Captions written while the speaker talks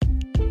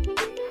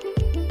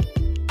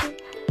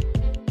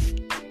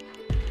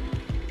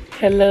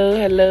Hello,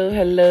 hello,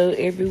 hello,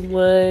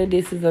 everyone.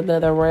 This is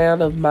another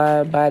round of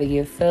Mind, Body,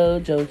 and Soul,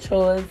 Joe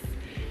Choice.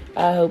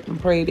 I hope and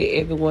pray that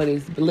everyone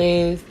is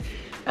blessed.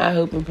 I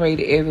hope and pray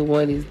that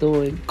everyone is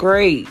doing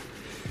great.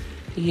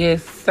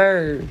 Yes,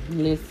 sir.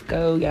 Let's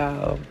go,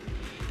 y'all.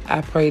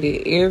 I pray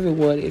that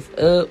everyone is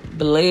up,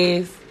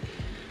 blessed.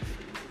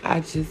 I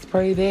just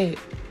pray that.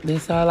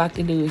 That's all I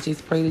can do is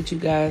just pray that you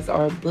guys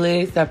are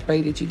blessed. I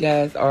pray that you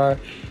guys are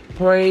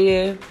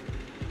praying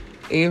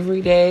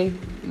every day.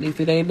 And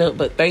if it ain't nothing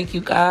but thank you,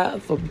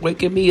 God, for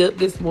waking me up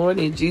this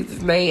morning. In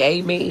Jesus' name,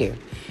 amen.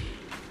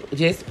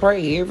 Just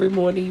pray every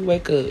morning you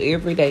wake up,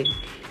 every day.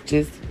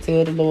 Just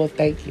tell the Lord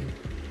thank you.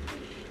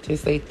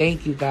 Just say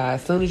thank you, God.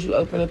 As soon as you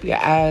open up your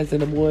eyes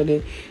in the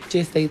morning,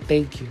 just say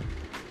thank you.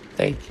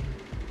 Thank you.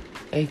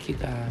 Thank you,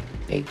 God.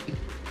 Thank you.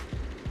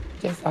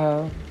 That's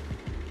all.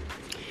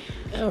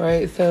 All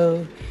right,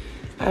 so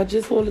I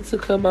just wanted to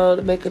come on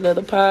and make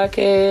another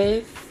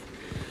podcast.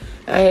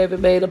 I haven't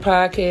made a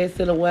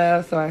podcast in a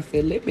while, so I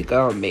said, let me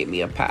go and make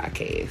me a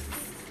podcast.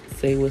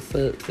 Say what's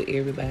up to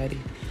everybody.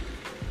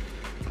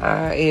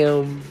 I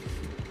am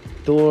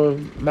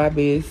doing my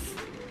best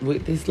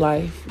with this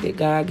life that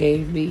God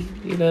gave me,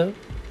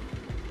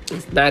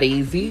 It's not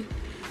easy,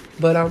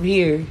 but I'm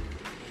here.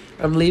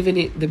 I'm living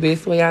it the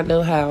best way I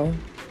know how.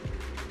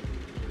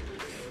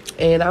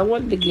 And I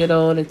wanted to get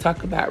on and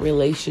talk about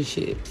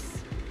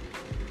relationships.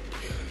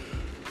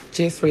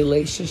 Just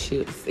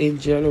relationships in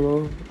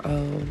general.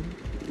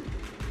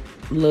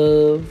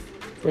 Love,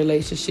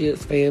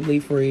 relationships, family,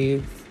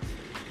 friends.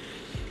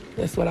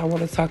 That's what I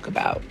want to talk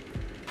about.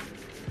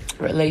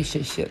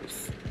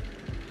 Relationships.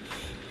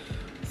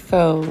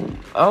 So,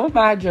 on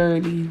my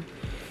journey,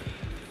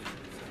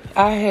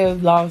 I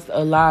have lost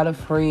a lot of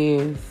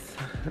friends.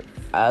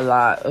 I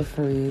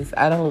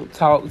don't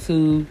talk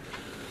to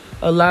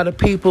a lot of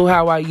people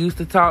how I used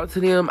to talk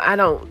to them. I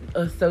don't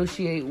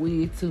associate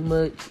with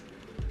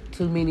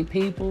too many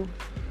people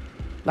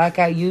like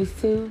I used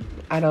to.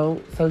 I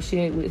don't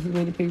associate with too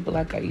many people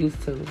like I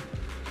used to.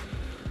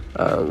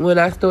 When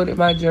I started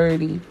my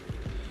journey,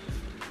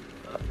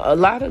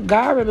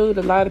 God removed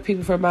a lot of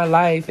people from my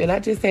life, and I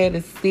just had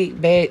to sit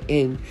back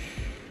and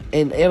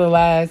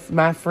analyze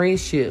my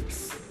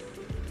friendships,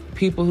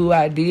 people who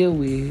I deal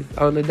with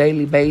on a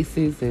daily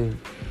basis, and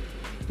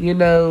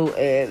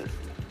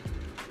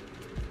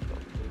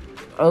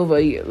over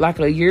a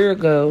year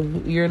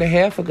and a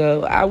half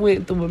ago, I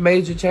went through a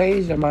major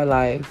change in my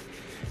life.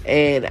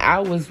 And I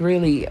was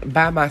really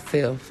by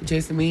myself,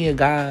 just me and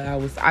God. I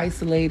was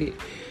isolated.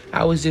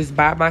 I was just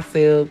by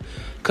myself.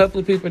 A couple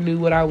of people knew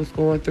what I was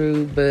going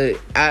through,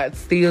 but I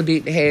still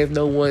didn't have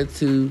no one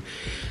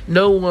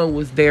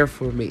was there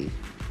for me.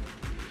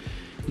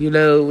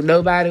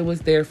 Nobody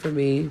was there for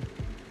me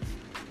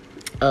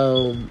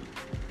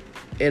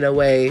in a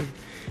way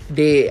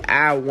that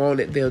I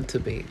wanted them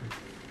to be.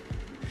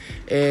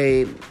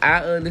 And I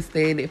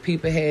understand that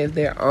people have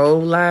their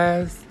own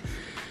lives,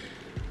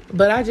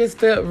 but I just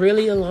felt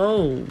really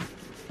alone.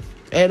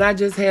 And I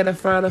just had to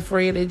find a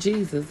friend in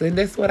Jesus. And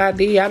that's what I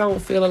did. I don't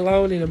feel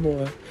alone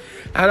anymore.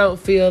 I don't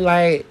feel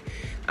like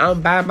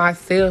I'm by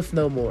myself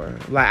no more.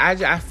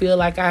 Like I feel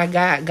like I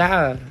got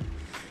God.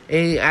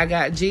 And I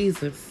got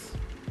Jesus.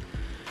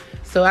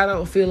 So I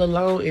don't feel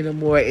alone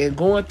anymore. And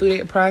going through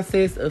that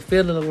process of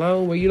feeling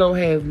alone where you don't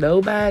have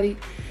nobody,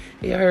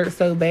 it hurts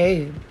so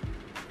bad.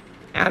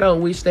 I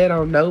don't wish that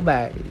on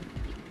nobody.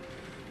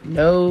 I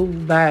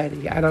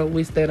don't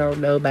wish that on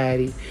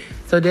nobody.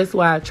 So that's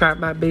why I try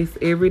my best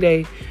every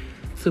day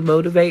to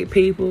motivate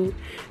people.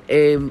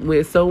 And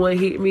when someone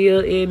hit me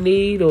up in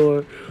need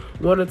or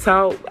want to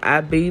talk, I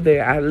be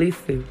there. I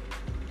listen.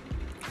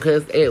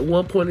 Because at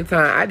one point in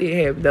time, I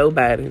didn't have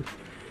nobody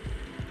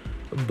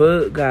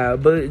but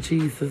God, but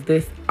Jesus.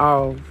 That's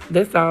all.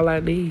 That's all I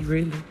need,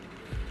 really.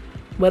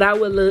 But I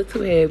would love to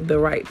have the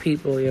right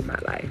people in my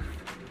life.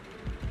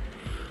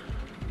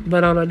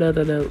 But on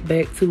another note,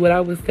 back to what I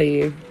was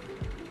saying.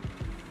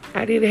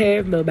 I didn't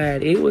have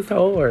nobody. It was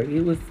hard.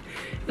 It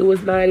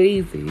was not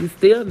easy. It's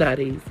still not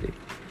easy.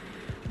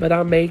 But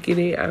I'm making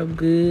it. I'm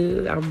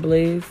good. I'm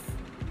blessed.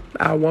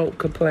 I won't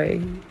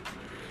complain.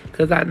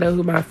 Because I know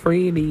who my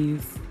friend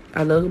is.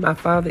 I know who my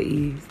Father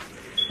is.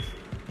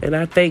 And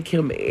I thank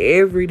Him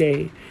every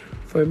day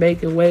for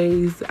making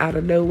ways out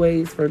of no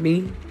ways for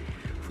me.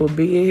 For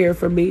being here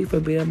for me. For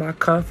being my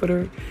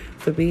comforter.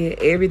 For being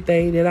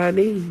everything that I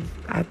need.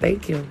 I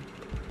thank Him.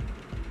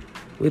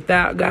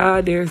 Without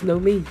God, there's no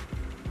me.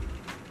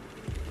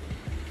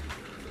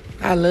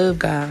 I love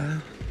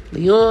God.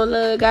 You don't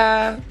love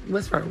God?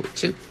 What's wrong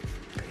with you?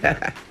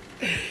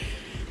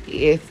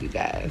 Yes, you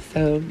guys.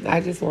 So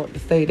I just want to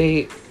say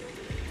that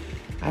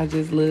I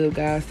just love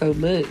God so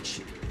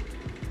much.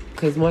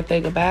 Because one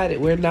thing about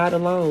it, we're not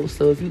alone.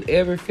 So if you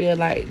ever feel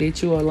like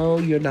that you're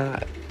alone, you're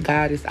not.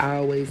 God is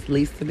always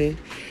listening.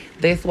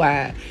 That's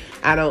why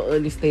I don't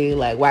understand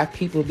why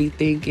people be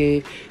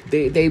thinking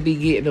they be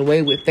getting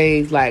away with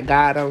things like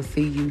God don't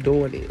see you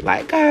doing it.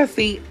 Like God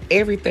see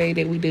everything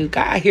that we do.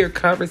 God hear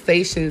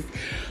conversations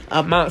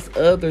amongst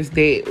others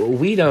that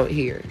we don't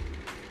hear.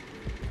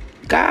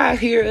 God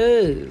hear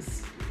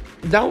us.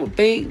 Don't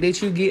think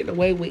that you're getting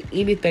away with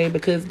anything,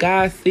 because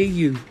God see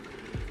you.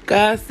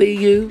 God see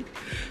you.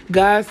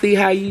 God see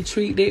how you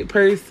treat that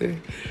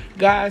person.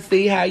 God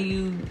see how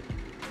you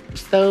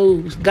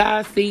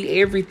God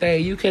see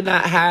everything. You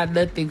cannot hide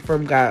nothing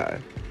from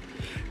God.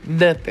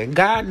 Nothing.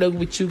 God know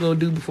what you gonna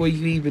do before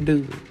you even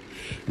do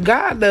it.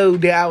 God know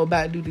that I was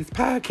about to do this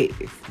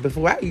podcast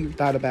before I even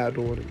thought about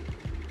doing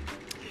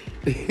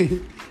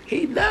it.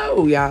 He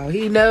know, y'all.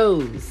 He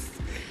knows.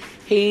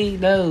 He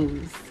knows.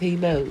 He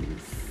knows.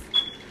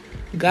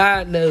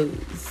 God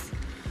knows.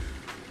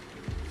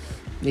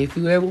 If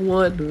you ever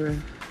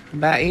wondering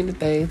about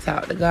anything,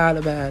 talk to God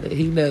about it.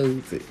 He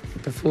knows it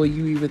before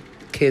you even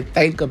can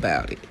think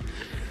about it.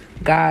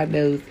 God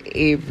knows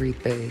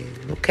everything.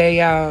 Okay,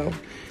 y'all?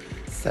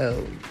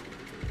 So,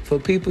 for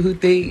people who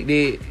think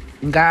that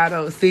God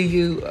don't see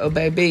you, oh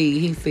baby,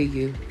 He see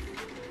you.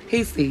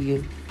 He see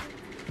you.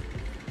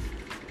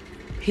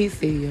 He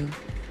see you.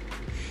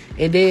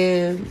 And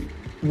then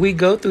we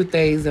go through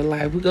things in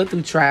life. We go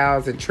through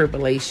trials and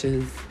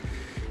tribulations,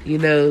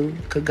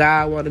 because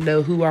God want to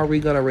know, who are we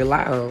going to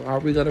rely on? Are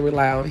we going to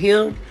rely on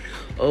Him,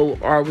 or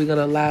are we going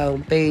to rely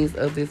on things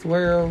of this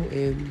world?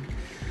 And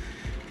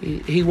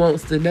He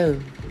wants to know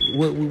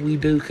what will we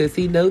do, because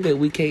He know that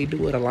we can't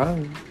do it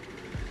alone.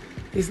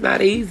 It's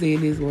not easy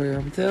in this world.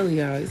 I'm telling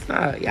y'all, it's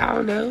not.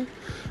 Y'all know,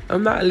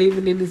 I'm not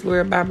living in this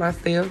world by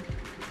myself.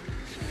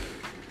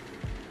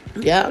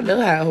 Y'all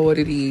know how hard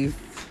it is.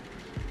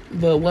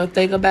 But one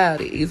thing about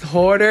it, it's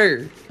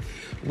harder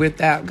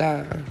without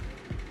God.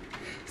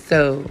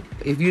 So,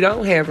 if you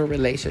don't have a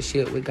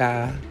relationship with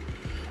God,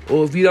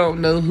 or if you don't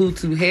know who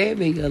to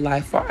have in your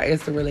life far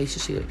as a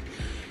relationship,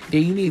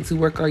 then you need to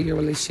work on your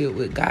relationship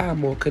with God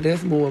more, because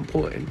that's more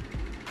important.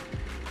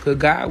 Because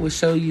God will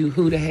show you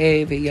who to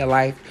have in your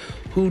life,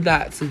 who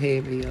not to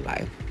have in your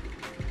life.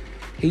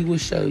 He will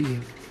show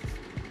you.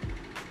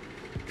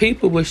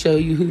 People will show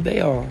you who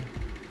they are.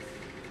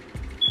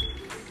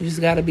 You just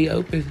got to be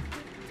open.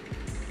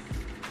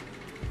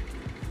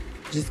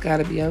 Just got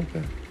to be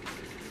open.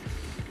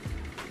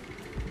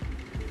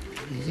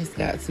 You just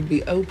got to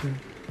be open.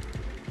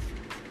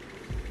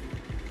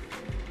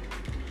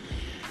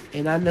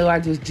 And I know I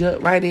just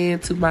jumped right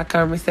into my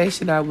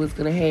conversation I was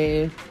going to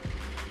have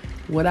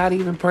without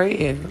even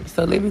praying.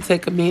 So let me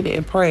take a minute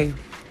and pray.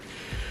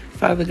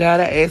 Father God,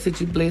 I ask that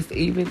you bless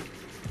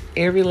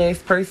every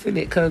last person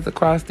that comes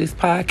across this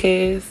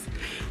podcast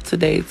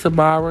today,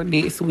 tomorrow,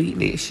 next week,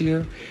 next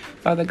year.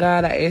 Father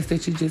God, I ask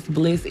that you just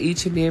bless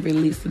each and every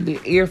listening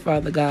ear,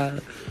 Father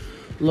God.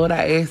 Lord,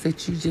 I ask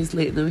that you just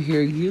let them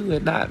hear you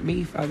and not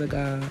me, Father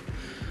God.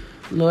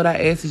 Lord, I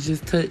ask that you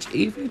just touch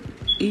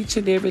each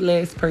and every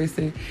last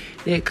person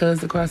that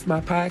comes across my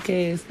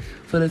podcast,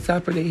 from the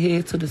top of their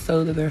head to the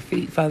sole of their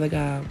feet, Father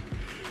God.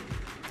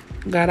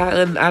 God,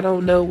 I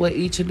don't know what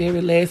each and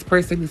every last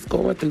person is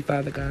going through,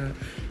 Father God.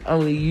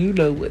 Only you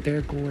know what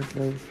they're going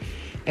through.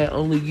 And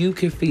only you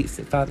can fix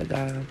it, Father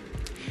God.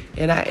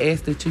 And I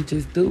ask that you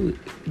just do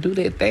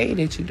that thing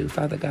that you do,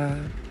 Father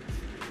God.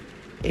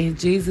 In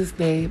Jesus'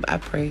 name I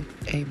pray.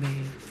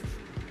 Amen.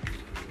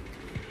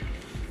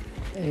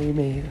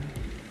 Amen.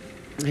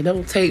 It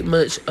don't take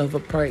much of a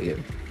prayer.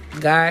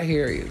 God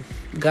hear you.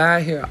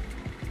 God hear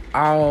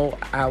all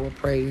our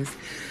praise.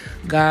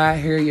 God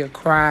hear your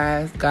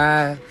cries.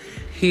 God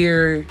He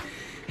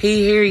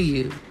hear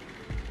you.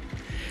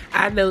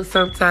 I know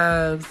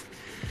sometimes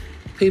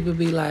people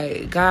be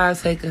like,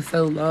 God's taking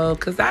so long.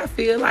 Because I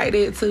feel like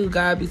that too.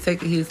 God be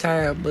taking his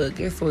time. But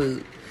guess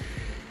what?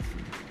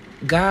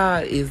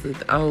 God is an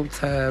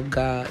on-time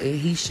God. And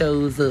he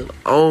shows up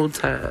on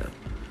time.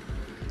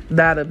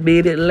 Not a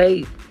minute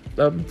late.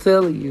 I'm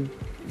telling you.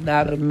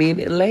 Not a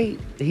minute late.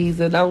 He's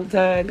an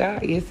on-time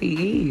God. Yes,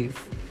 he is.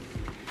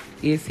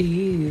 Yes,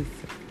 he is.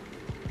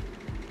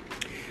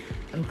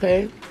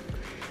 Okay?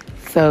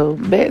 So,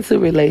 back to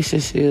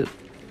relationship.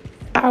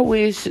 I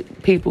wish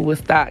people would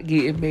stop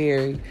getting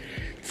married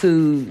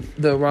to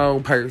the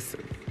wrong person.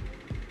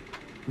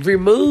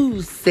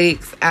 Remove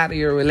sex out of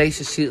your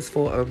relationships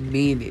for a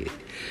minute.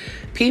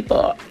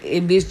 People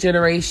in this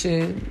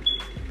generation,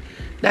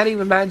 not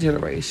even my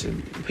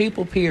generation,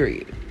 people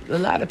period, a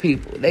lot of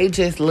people, they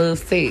just love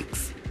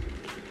sex.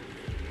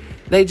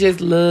 They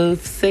just love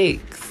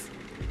sex.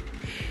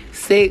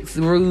 Sex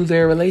rules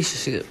their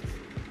relationship.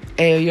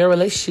 And your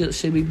relationship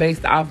should be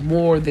based off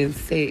more than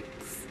sex.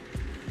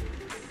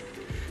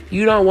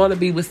 You don't want to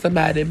be with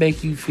somebody that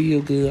make you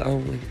feel good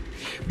only.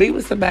 Be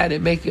with somebody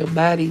that make your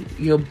body,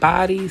 your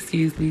mind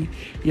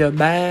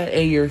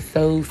and your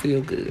soul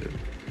feel good.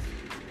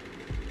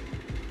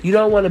 You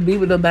don't want to be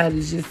with nobody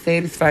that just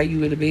satisfy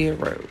you in the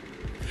bedroom.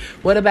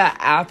 What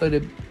about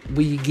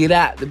when you get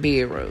out the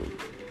bedroom?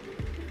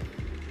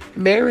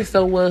 Marry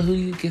someone who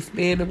you can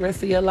spend the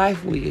rest of your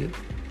life with.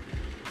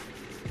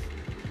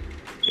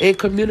 And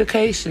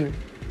communication.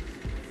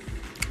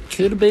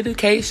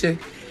 Communication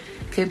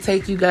can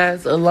take you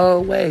guys a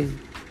long way.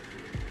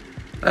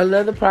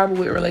 Another problem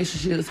with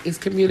relationships is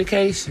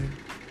communication.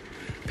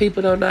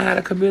 People don't know how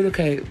to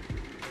communicate.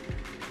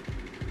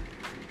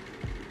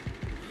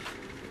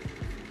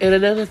 And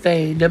another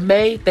thing, the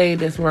main thing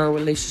that's wrong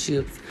with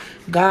relationships,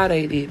 God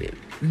ain't in it.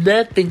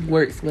 Nothing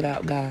works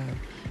without God.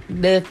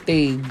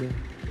 Nothing.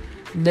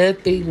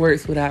 Nothing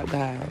works without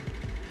God.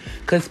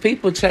 Because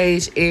people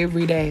change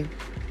every day.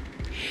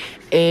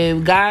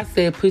 And God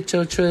said put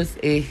your trust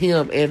in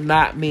Him and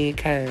not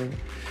mankind.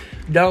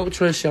 Don't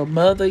trust your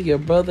mother, your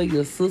brother,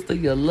 your sister,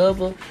 your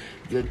lover,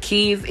 your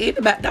kids,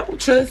 anybody.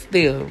 Don't trust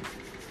them.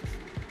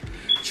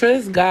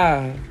 Trust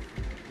God.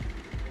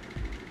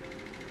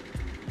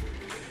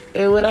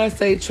 And when I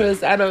say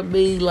trust, I don't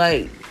mean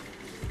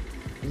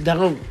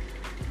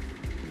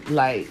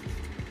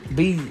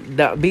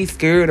don't be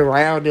scared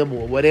around them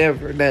or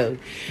whatever. No.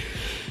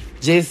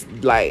 Just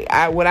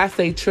when I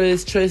say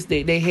trust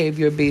that they have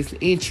your best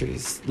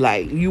interest.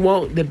 You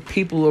want the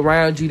people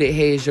around you that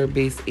has your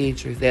best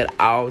interest at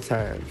all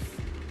times.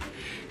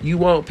 You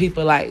want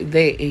people like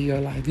that in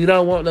your life. You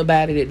don't want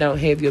nobody that don't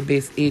have your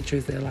best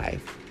interest in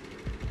life.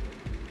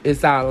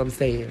 It's all I'm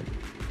saying.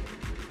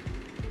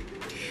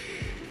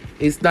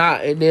 It's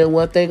not, and then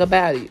one thing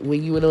about it,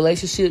 when you in a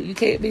relationship, you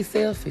can't be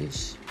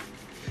selfish.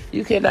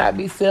 You cannot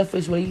be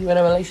selfish when you in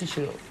a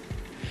relationship.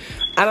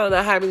 I don't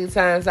know how many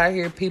times I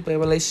hear people in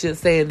relationships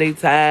saying they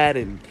tired,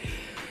 and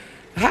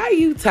how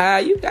you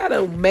tired? You got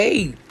a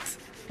mate.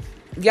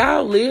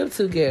 Y'all live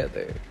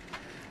together.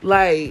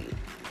 What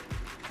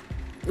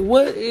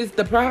is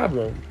the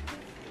problem?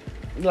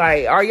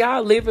 Are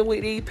y'all living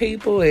with these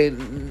people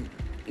and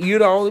you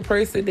the only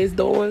person that's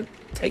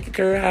taking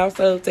care of the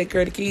household, taking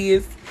care of the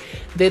kids?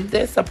 Then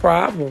that's a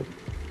problem.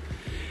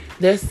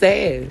 That's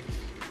sad.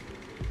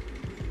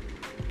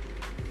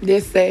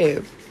 That's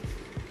sad.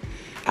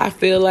 I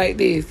feel like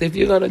this. If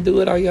you're going to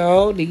do it on your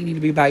own, then you need to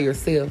be by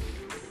yourself.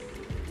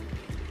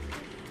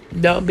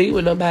 Don't be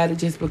with nobody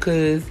just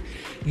because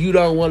you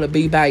don't want to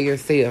be by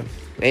yourself.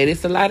 And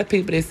it's a lot of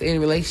people that's in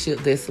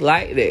relationships that's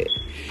like that.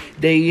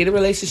 They in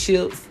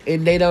relationships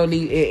and they don't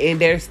need, and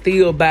they're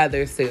still by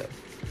themselves.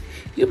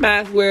 You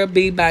might as well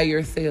be by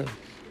yourself.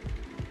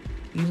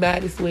 You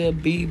might as well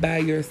be by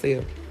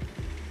yourself.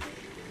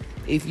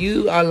 If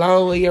you are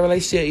alone in your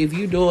relationship,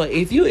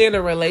 if you in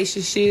a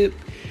relationship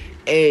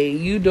and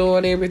you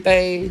doing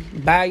everything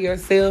by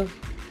yourself,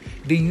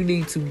 then you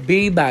need to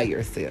be by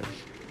yourself.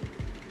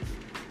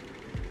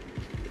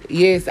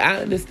 Yes, I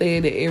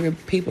understand that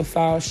people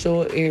fall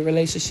short in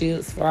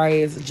relationships as far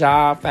as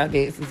job,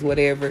 finances,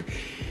 whatever.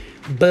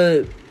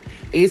 But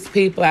it's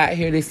people out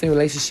here that's in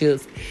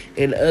relationships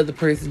and the other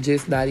person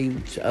just not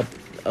even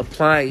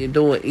applying and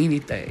doing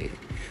anything.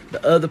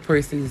 The other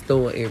person is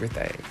doing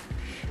everything.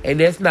 And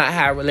that's not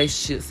how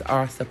relationships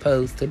are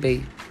supposed to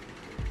be.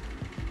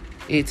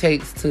 It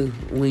takes two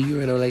when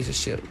you're in a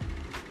relationship.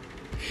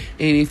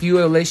 And if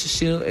you're in a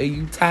relationship and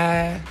you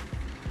tired,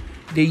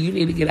 then you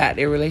need to get out of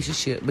that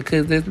relationship,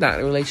 because that's not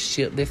a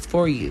relationship that's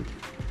for you.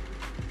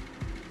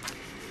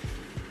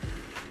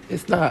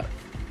 It's not.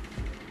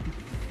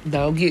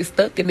 Don't get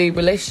stuck in a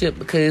relationship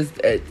because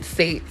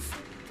sex,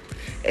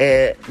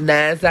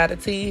 9 out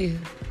of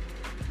 10,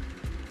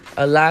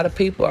 a lot of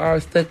people are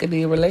stuck in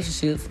these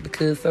relationships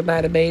because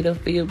somebody made them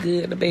feel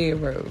good in the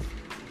bedroom.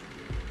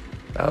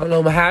 I don't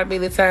know how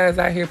many times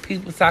I hear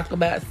people talking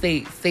about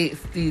sex this,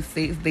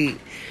 sex that.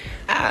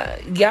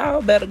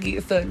 Y'all better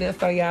get something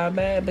else on y'all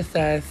mind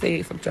besides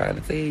sex. I'm trying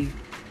to tell you.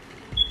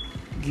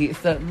 Get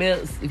something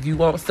else. If you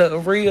want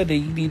something real,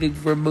 then you need to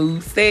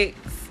remove sex.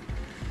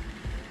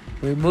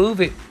 Remove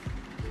it.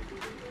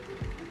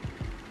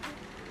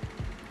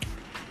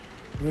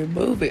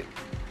 Remove it.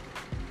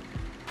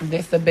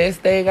 That's the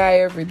best thing I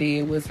ever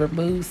did, was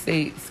remove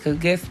sex. Because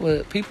guess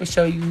what? People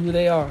show you who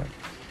they are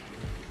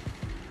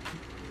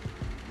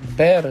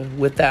better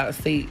without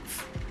sex.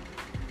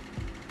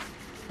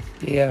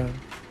 Yeah.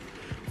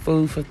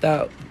 Food for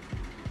thought.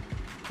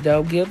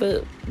 Don't give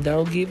up.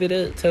 Don't give it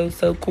up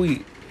so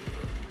quick.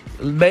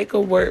 Make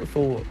them work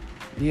for it.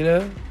 You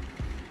know?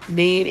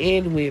 Men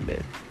and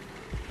women.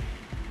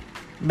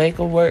 Make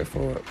them work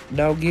for it.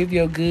 Don't give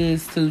your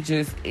goods to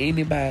just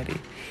anybody.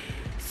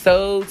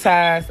 Soul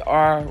ties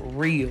are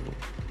real.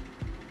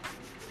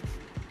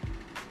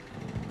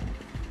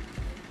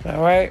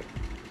 Alright?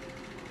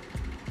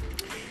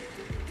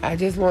 I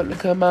just want to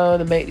come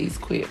on and make these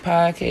quick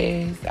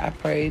podcasts. I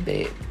pray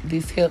that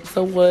this helps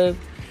someone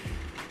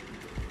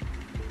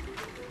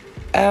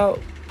out.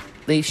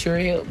 They sure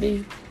help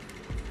me.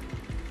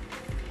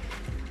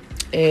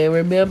 And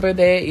remember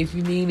that if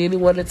you need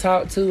anyone to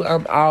talk to,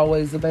 I'm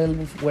always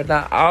available. We're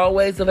not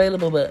always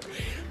available, but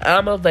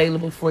I'm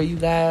available for you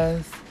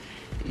guys.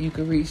 You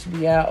can reach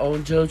me out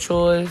on Joe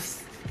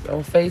Choice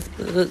on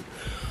Facebook,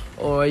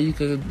 or you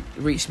can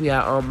reach me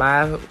out on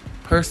my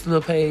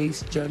personal page,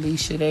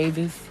 Jonisha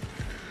Davis.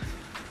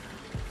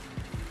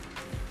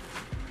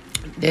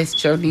 That's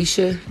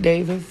Jonisha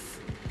Davis.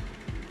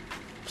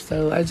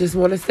 So I just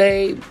want to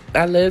say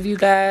I love you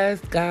guys.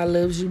 God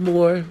loves you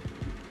more.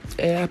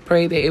 And I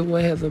pray that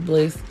everyone has a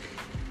blessed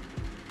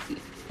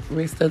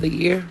rest of the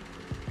year.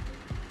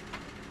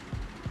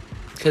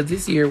 Because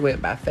this year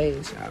went by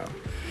fast, y'all.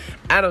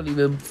 I don't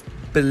even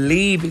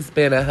believe it's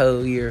been a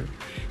whole year.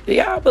 Do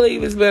y'all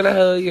believe it's been a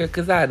whole year?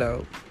 Because I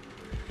don't.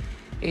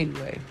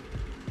 Anyway,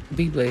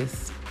 be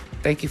blessed.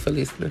 Thank you for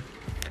listening.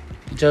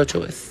 Joe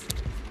Choice.